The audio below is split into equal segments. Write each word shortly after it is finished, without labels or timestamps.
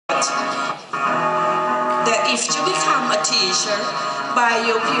that if you become a teacher, by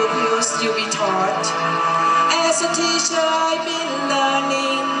your pupils you'll be taught. As a teacher I've been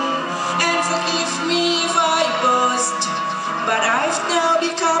learning, and forgive me if I boast, but I've now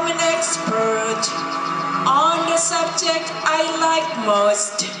become an expert on the subject I like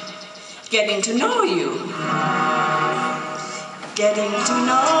most. Getting to know you. Getting to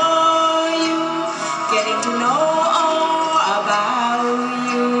know you. Getting to know all about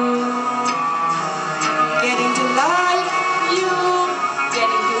you. Getting to like you.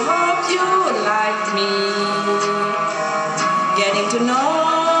 Getting to hope you like me. Getting to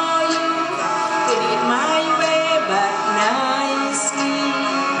know you. Put it my way but nicely.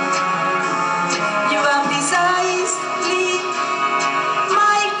 You are precisely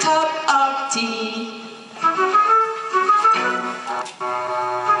my cup of tea.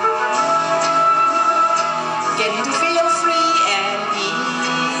 Getting to feel free and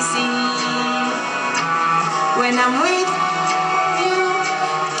easy when I'm with you.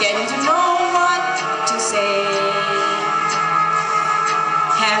 Getting to know what to say.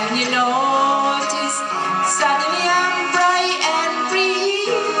 Have you noticed? Suddenly I'm bright and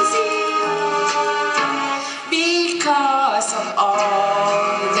breezy because of all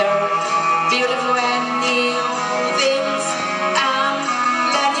the beautiful and new things I'm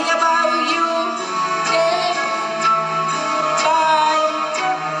learning about you day by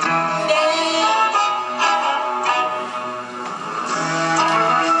day.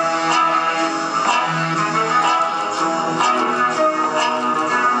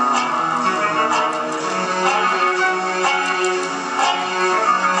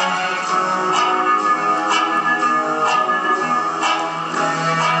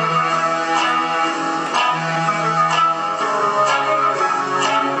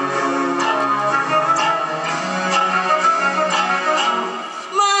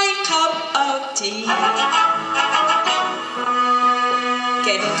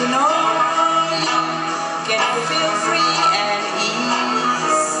 Getting to know you, getting to feel free and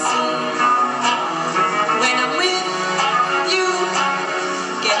easy when I'm with you,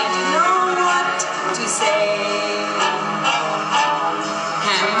 getting to know what to say.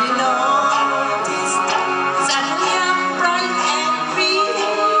 Have you noticed? Suddenly I'm bright and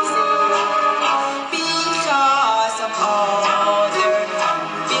breezy because of all the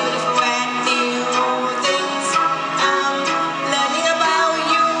beautiful and new things I'm learning about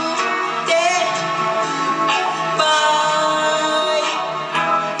you day by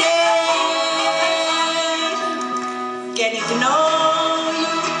day. Getting to know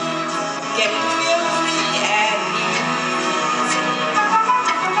you, getting to feel free and easy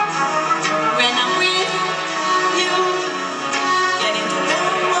when I'm with you, getting to know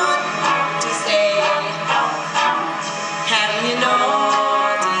what to say. Have you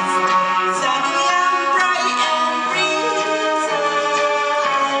noticed? Suddenly I'm bright and breezy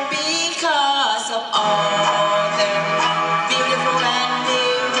because of all the beautiful and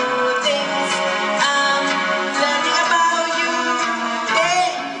new things I'm learning about you day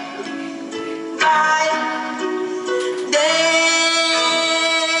by day.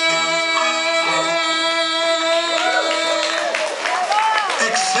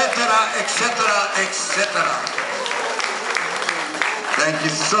 Etc., etc., etc. Thank you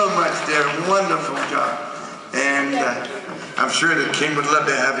so much, dear. Wonderful job. And I'm sure that King would love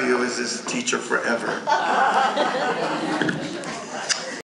to have you as his teacher forever.